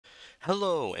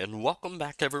Hello, and welcome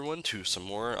back everyone to some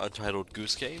more Untitled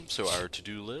Goose Game. So our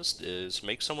to-do list is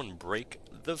make someone break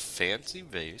the fancy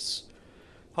vase,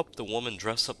 help the woman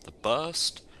dress up the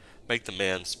bust, make the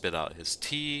man spit out his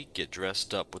tea, get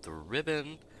dressed up with a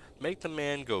ribbon, make the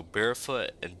man go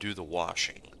barefoot and do the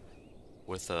washing.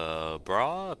 With a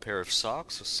bra, a pair of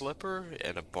socks, a slipper,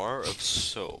 and a bar of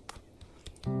soap.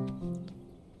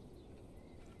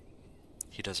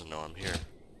 He doesn't know I'm here.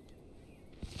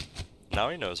 Now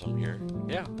he knows I'm here.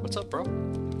 Yeah, what's up, bro?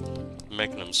 I'm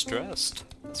making him stressed.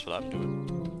 That's what I'm doing.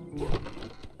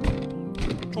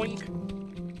 Twink.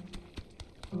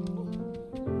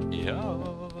 Yeah.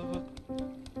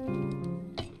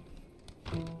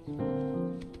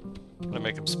 Gonna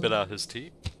make him spit out his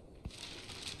tea.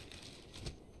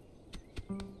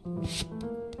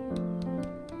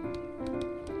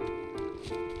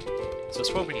 Is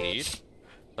this what we need?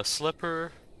 A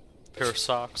slipper, a pair of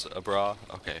socks, a bra,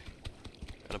 okay,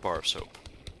 and a bar of soap.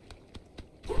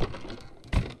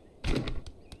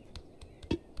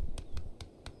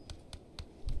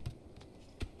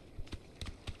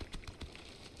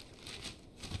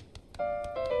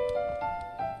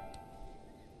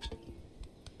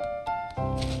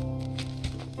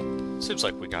 Seems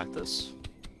like we got this.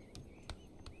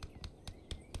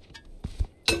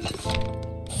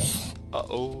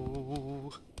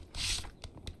 Uh-oh.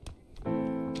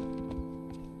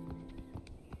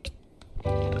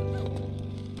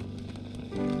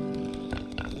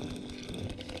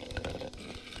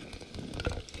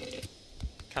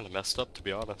 Kinda messed up, to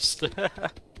be honest.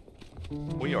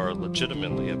 We are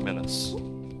legitimately a menace.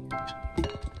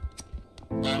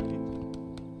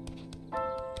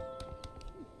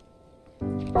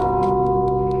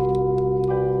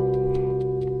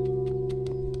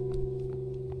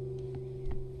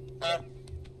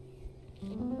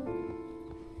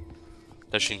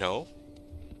 Does she know?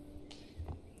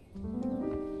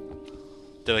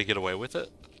 Did I get away with it?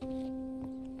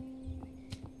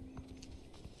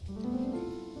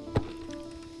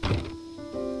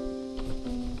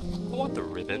 I want the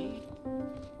ribbon.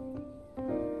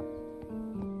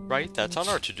 Right? That's on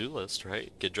our to-do list,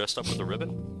 right? Get dressed up with a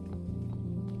ribbon?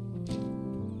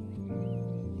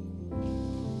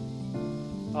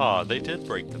 Aw, they did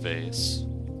break the vase.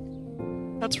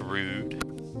 That's rude.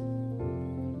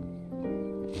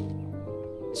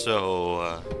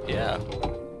 So, yeah.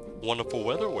 Wonderful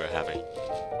weather we're having.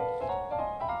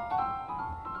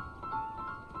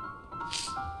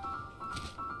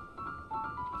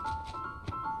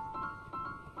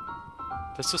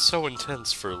 This is so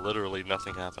intense for literally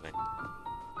nothing happening.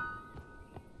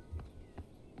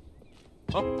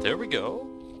 Oh, there we go.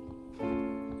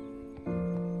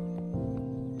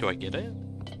 Do I get it?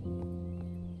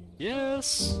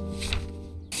 Yes!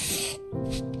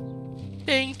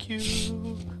 Thank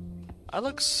you! I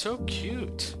look so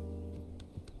cute.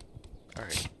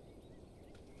 Alright.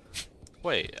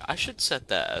 Wait, I should set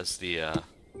that as the,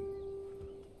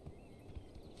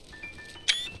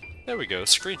 There we go,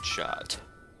 screenshot.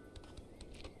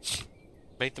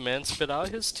 Make the man spit out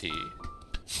his tea.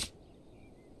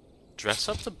 Dress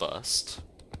up the bust.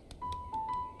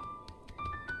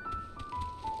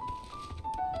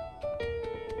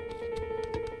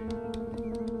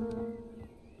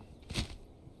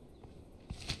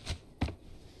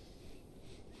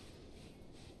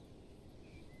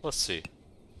 Let's see.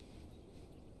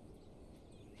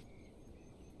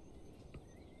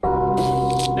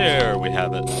 There we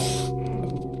have it.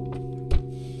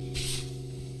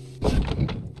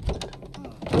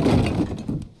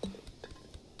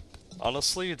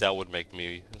 Honestly, that would make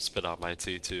me spit out my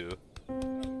tea too.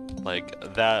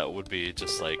 Like, that would be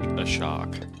just like a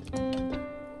shock.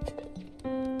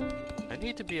 I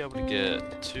need to be able to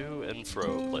get to and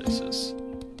fro places.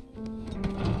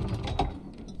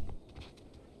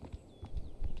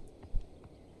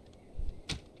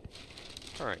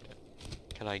 Alright.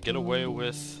 Can I get away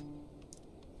with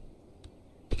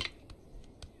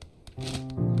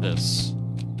this?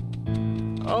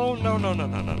 Oh, no, no, no,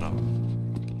 no, no, no.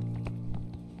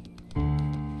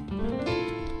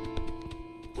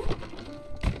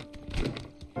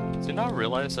 Does he not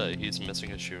realize that he's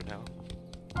missing a shoe now?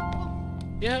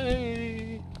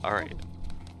 Yay! Alright.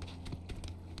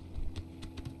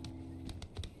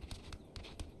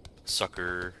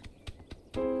 Sucker.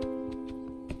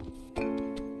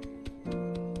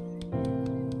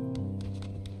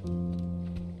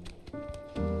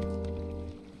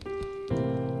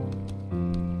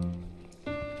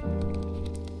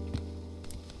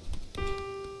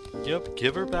 Yep,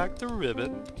 give her back the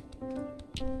ribbon.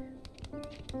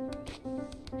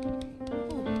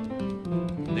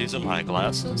 These are my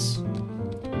glasses?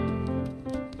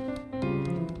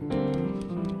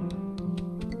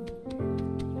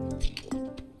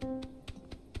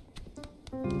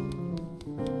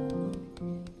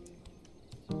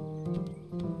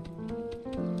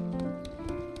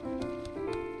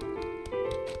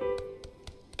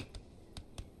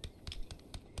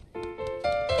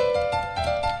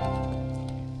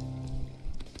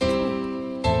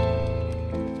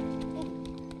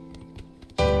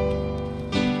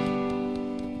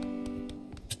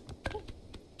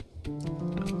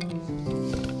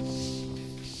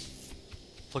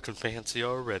 Looking fancy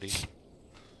already.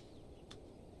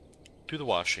 Do the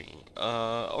washing.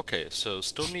 Okay, so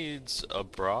still needs a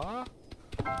bra?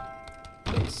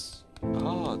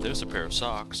 Oh, there's a pair of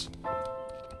socks.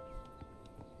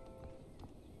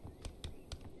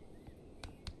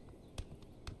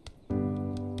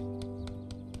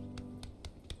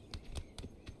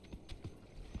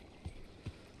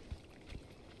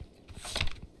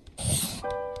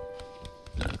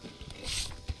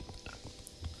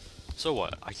 So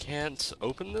what? I can't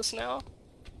open this now?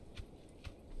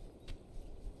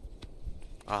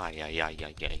 Yeah.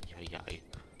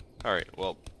 Alright,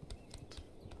 well,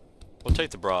 we'll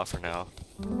take the bra for now.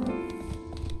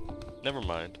 Never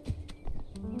mind.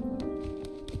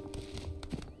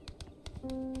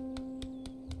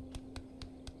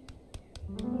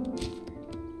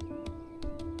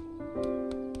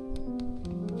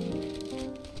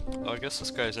 Oh, I guess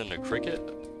this guy's into cricket.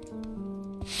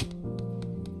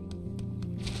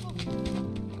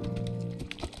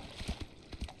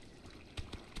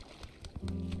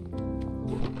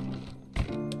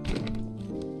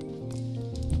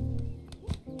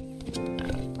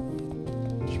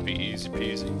 Should be easy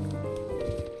peasy.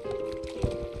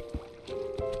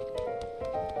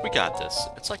 We got this.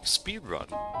 It's like a speed run,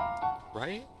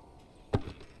 right?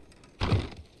 How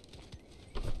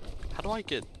do I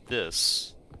get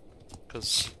this?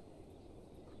 Cause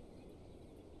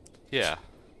yeah.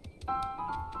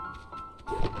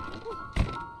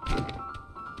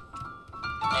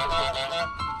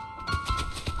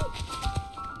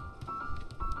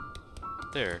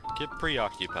 There, get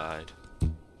preoccupied.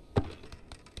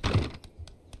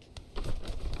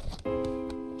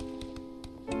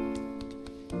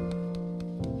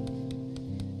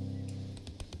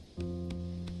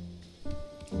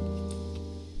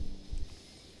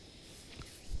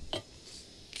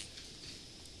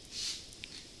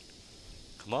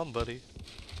 Come on, buddy.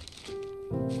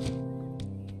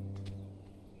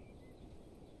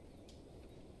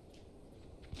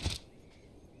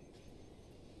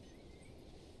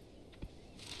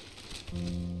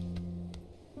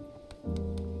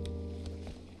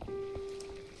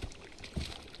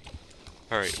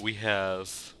 Alright, we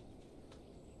have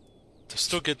to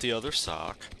still get the other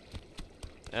sock.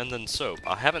 And then soap.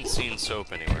 I haven't seen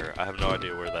soap anywhere. I have no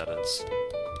idea where that is.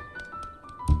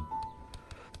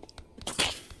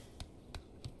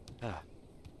 Ah.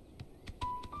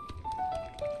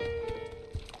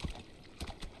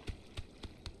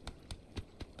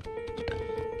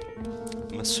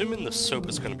 I'm assuming the soap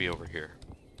is going to be over here.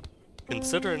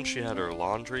 Considering she had her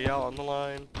laundry out on the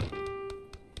line.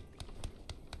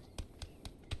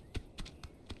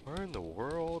 Where in the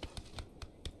world?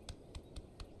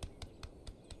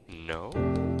 No?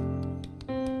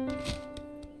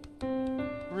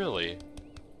 Really?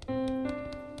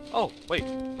 Oh, wait,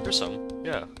 here's some.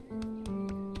 Yeah.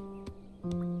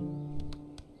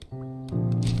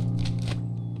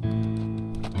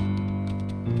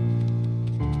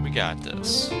 We got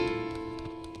this.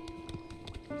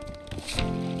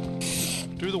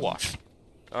 Do the washing.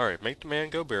 Alright, make the man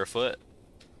go barefoot.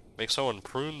 Make someone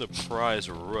prune the prize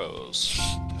rose.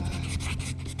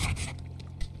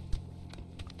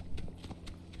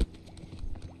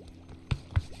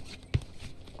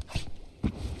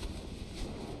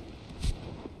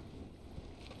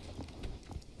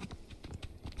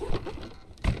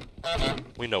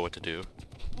 We know what to do.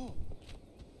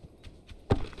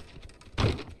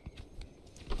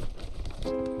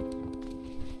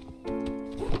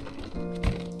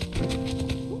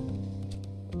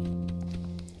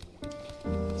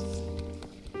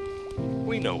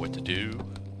 We know what to do.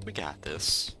 We got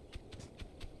this.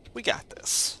 We got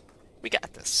this. We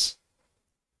got this.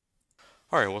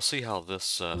 Alright, we'll see how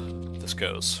this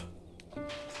goes.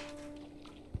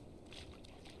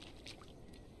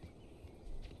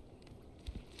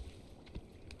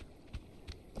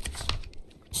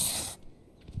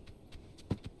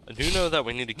 I do know that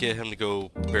we need to get him to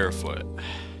go barefoot.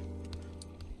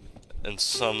 In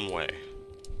some way.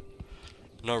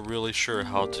 Not really sure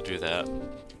how to do that.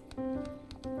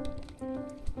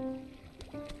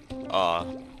 Ah,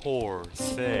 poor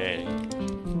thing.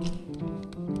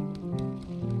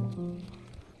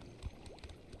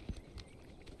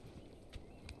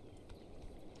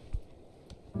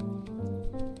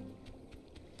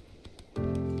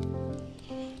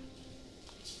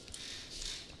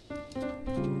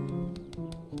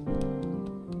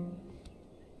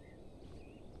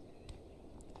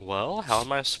 Well, how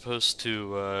am I supposed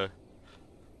to,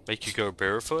 make you go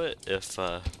barefoot if,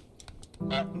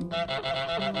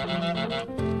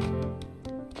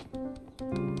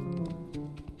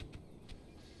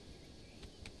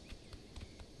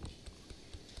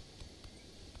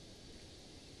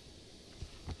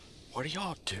 What are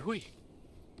y'all doing?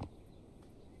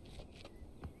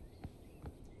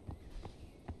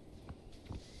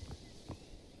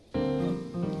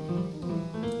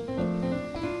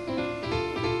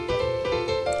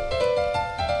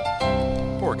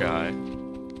 Poor guy.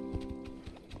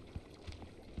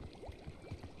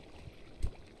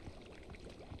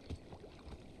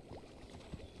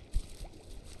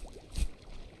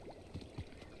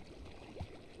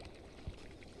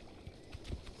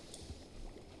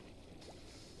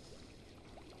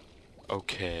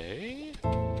 Okay.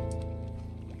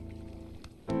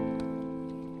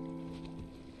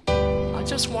 I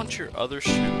just want your other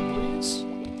shoe, please.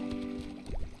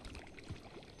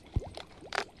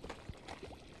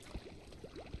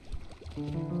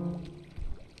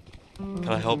 Can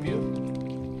I help you?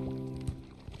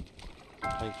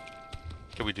 Like,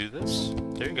 can we do this?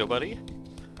 There you go, buddy.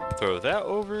 Throw that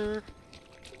over.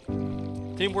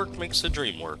 Teamwork makes the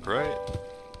dream work, right?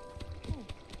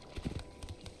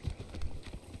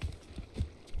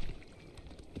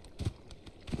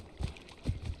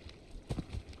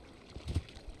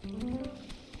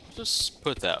 Just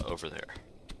put that over there.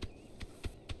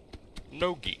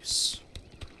 No geese.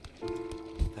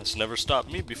 That's never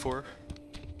stopped me before.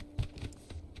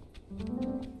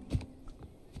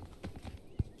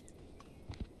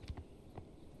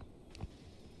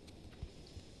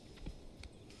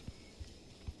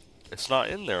 It's not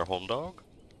in there, home dog.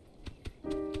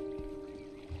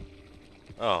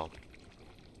 Oh.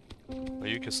 Well,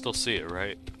 you can still see it,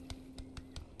 right?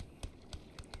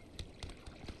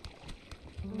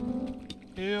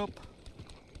 Yep.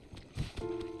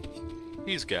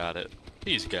 He's got it.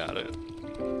 He's got it.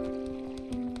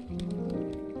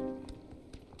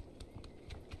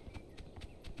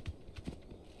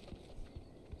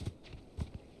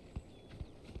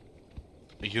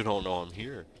 You don't know I'm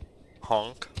here.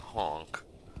 Honk, honk.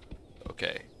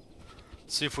 Okay.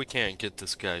 See if we can't get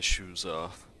this guy's shoes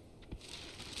off.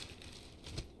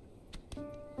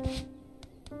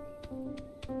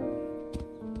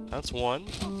 That's one.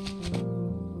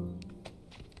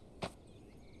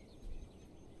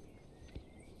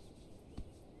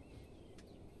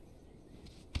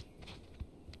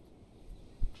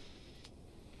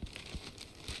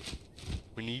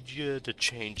 We need you to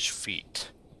change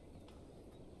feet.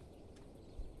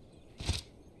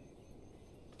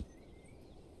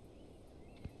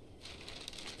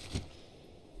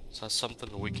 Is that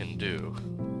something we can do?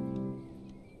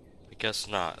 I guess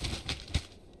not.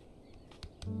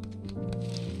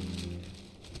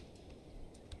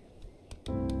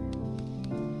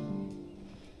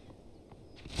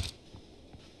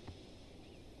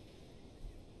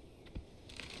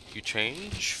 You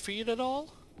change feet at all?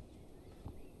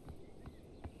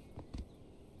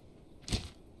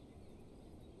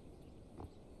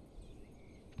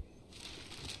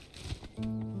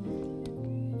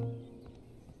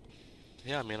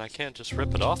 Yeah, I mean, I can't just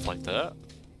rip it off like that.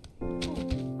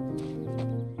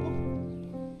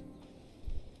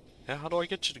 Yeah, how do I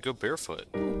get you to go barefoot?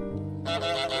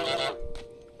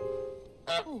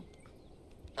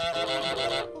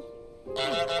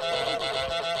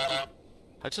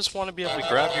 I just want to be able to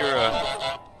grab your,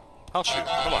 house shoe.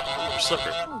 Come on, your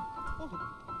slipper.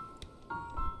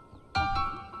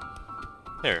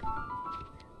 There.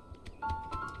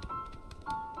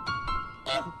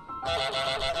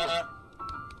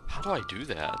 How do I do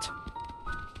that?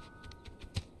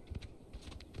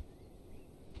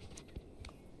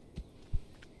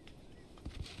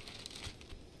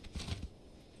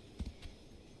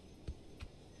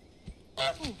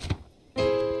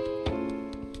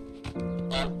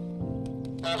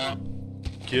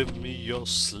 Give me your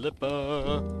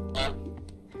slipper.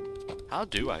 How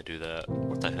do I do that?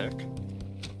 What the heck?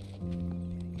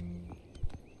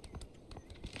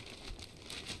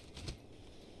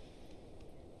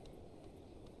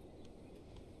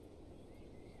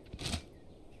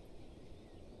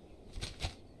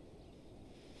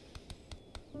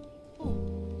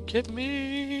 Give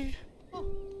me.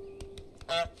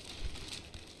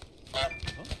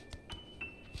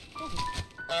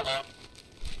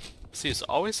 See, it's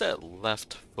always that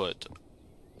left foot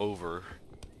over.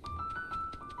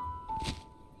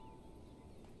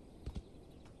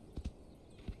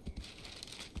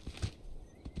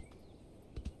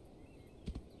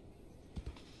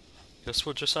 Guess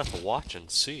we'll just have to watch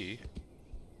and see.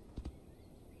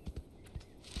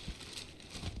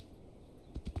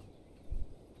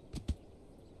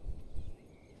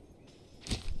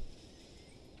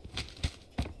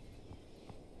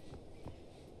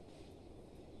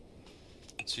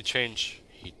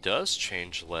 He does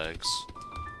change legs,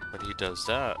 but he does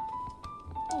that.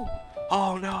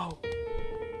 Oh no!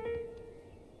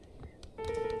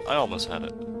 I almost had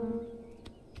it.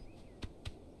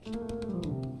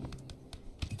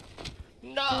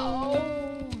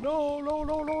 No! No, no,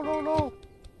 no, no, no, no!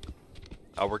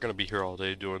 Oh, we're gonna be here all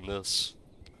day doing this.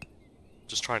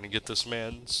 Just trying to get this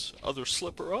man's other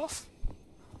slipper off.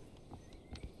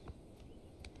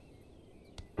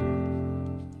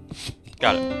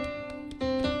 Got it.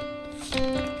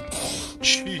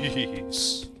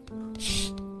 Jeez.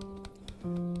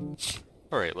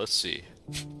 Alright, let's see.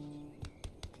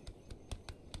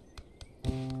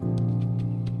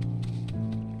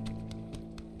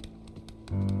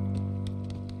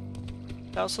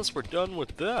 Now, since we're done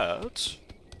with that,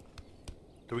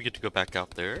 do we get to go back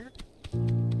out there?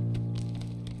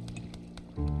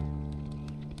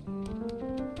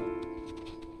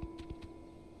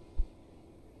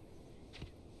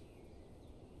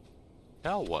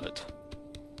 Now what?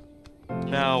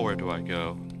 Now where do I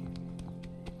go?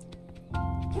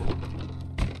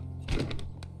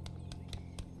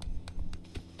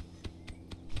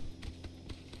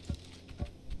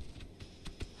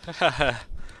 Haha,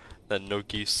 that no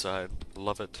geese sign.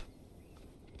 Love it.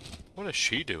 What is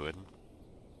she doing?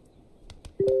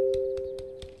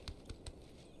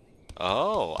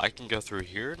 Oh, I can go through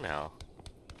here now.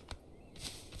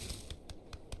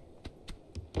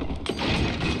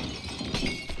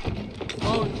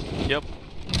 Oh, yep.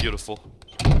 Beautiful.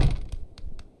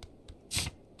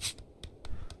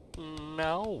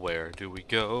 Now where do we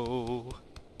go?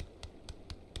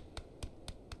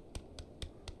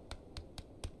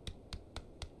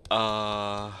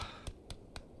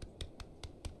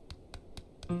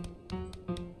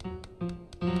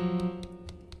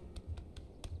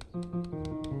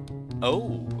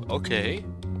 Oh, okay.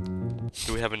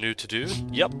 Do we have a new to-do?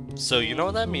 Yep. So you know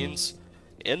what that means.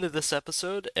 End of this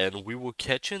episode, and we will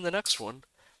catch you in the next one.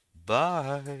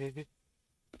 Bye.